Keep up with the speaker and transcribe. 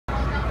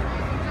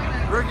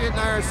Birgit and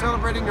I are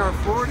celebrating our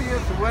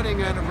 40th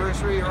wedding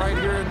anniversary right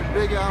here in the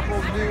Big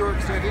Apple, New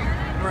York City.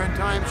 We're in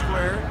Times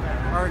Square.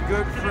 Our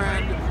good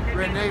friend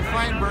Renee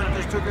Feinberg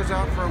just took us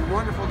out for a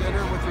wonderful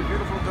dinner with her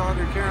beautiful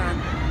daughter Karen.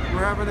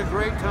 We're having a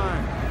great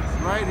time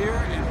right here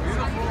in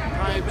beautiful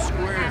Times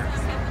Square.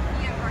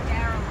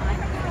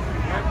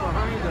 Right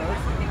behind us,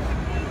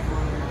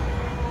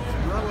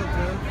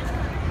 relative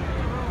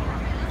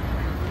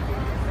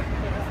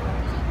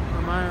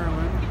from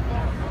Ireland.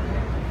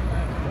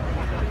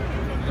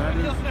 That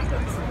is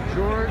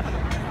George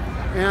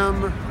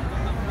M.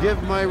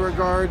 Give my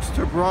regards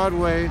to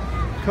Broadway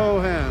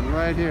Cohan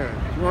right here.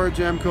 George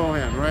M.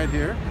 Cohan right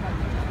here.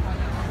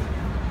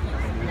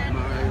 Give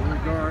my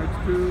regards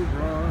to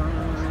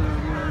Broadway.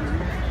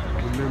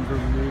 Remember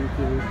me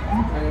to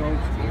Old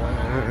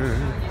Square.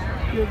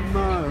 Give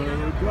my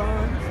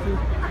regards to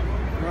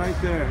right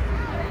there.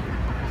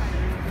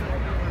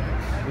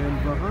 And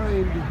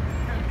behind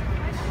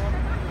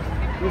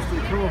Mr.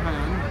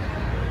 Cohan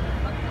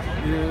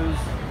is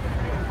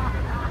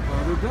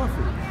Father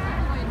Duffy.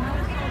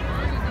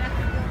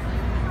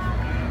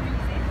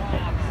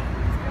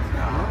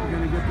 We're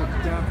going to get the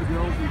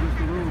daffodils in just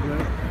a little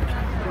bit.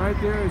 Right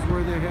there is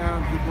where they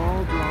have the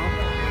ball drop.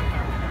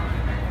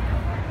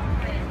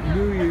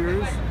 New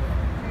Year's.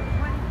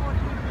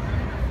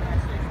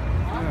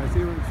 Yeah, I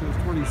see what it says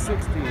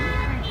 2016.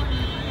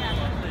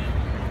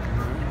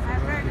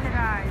 I've very good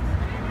eyes.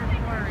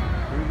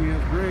 Ruby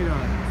has great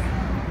eyes.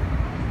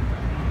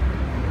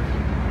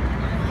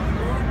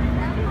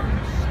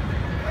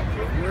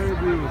 Very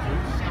beautiful.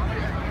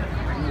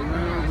 And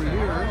right over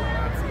here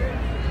is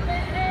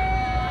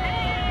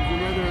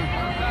another.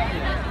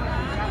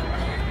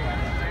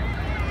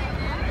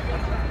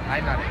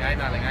 I'm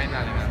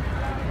nodding.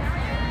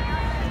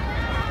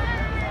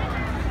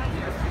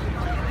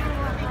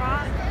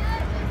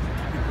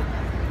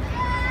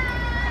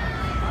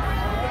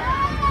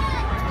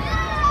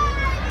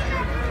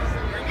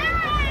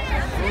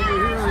 Over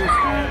here is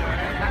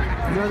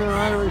another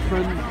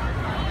Irishman.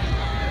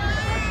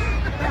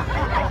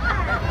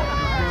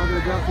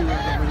 Father Duffy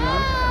right over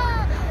there.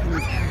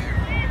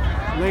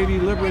 Lady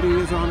Liberty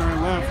is on our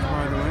left,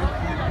 by the way.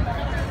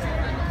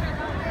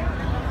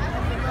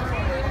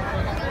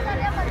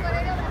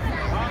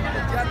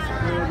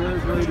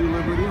 There's Lady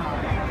Liberty.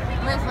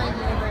 Where's Lady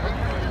Liberty?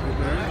 Right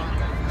there.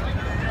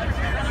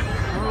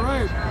 All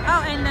right.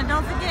 Oh, and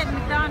don't forget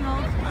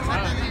McDonald's.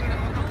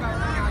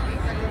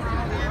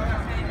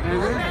 And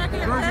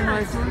there's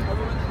Burgermeister.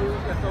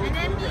 And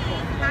then me,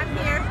 I'm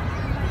here.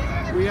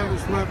 We haven't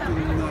slept in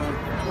 24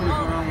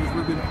 hours.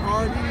 We've been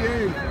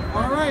partying.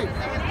 All right.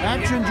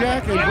 Action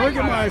Jack and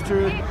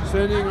Burgermeister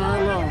sending our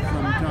love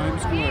from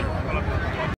Times Square.